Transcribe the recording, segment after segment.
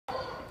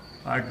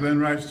All right, Glen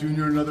Rice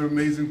Jr., another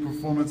amazing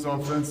performance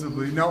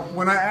offensively. Now,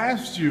 when I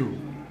asked you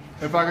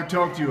if I could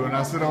talk to you and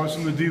I said I was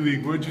from the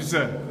D-League, what did you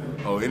say?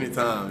 Oh,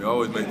 anytime. You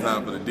always make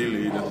time for the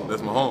D-League.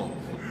 That's my home.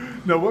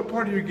 Now, what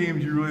part of your game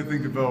do you really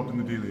think developed in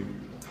the D-League?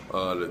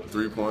 The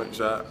three-point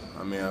shot.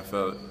 I mean, I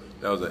felt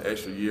that was an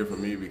extra year for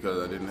me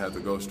because I didn't have to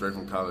go straight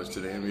from college to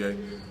the NBA.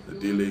 The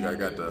D-League, I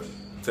got to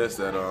test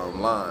that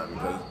line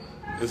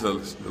because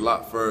it's a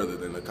lot further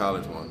than the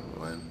college one.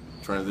 And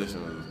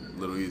transition is a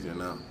little easier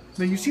now.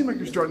 Now, you seem like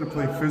you're starting to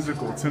play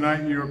physical.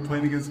 Tonight, you're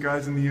playing against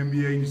guys in the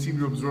NBA, and you seem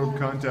to absorb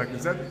contact.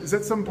 Is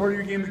that some part of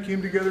your game that came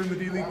together in the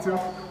D-League, too?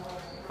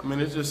 I mean,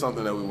 it's just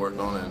something that we worked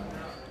on, and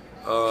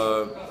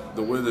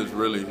the Wizards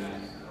really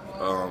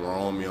are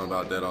on me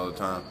about that all the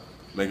time,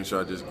 making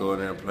sure I just go in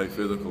there and play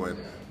physical and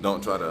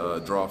don't try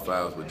to draw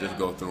fouls, but just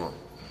go through them.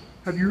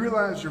 Have you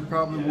realized you're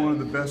probably one of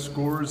the best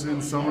scorers in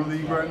Summer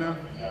League right now?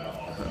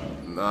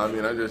 No, I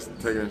mean, I just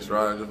take it in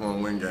stride. I just want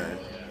to win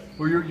games.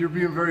 Well, you're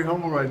being very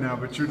humble right now,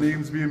 but your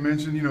name's being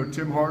mentioned. You know,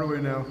 Tim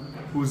Hardaway now,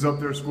 who's up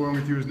there scoring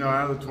with you, is now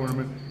out of the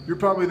tournament. You're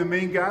probably the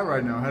main guy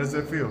right now. How does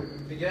that feel?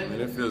 I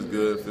mean, it feels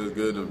good. It feels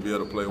good to be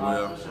able to play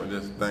well. I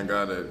just thank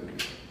God that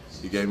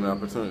He gave me the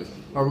opportunity.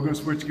 All right, we're going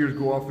to switch gears,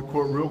 go off the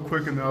court real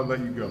quick, and then I'll let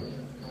you go.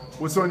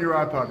 What's on your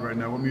iPod right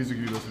now? What music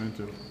are you listening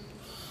to?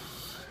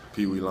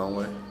 Pee Wee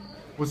Longway.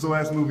 What's the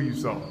last movie you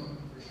saw?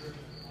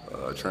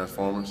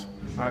 Transformers.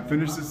 All right,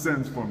 finish this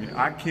sentence for me.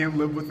 I can't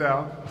live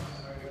without...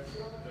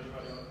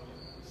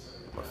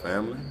 My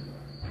family.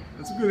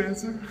 That's a good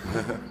answer.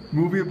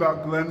 Movie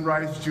about Glen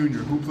Rice Jr.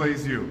 Who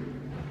plays you?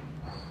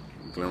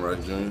 Glen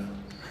Rice Jr.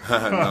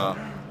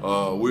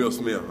 Nah, Will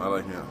Smith. I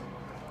like him.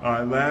 All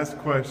right, last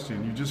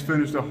question. You just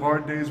finished a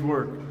hard day's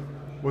work.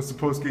 What's the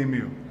post-game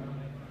meal?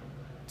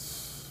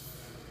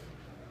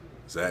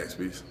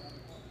 Zaxby's.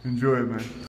 Enjoy it, man.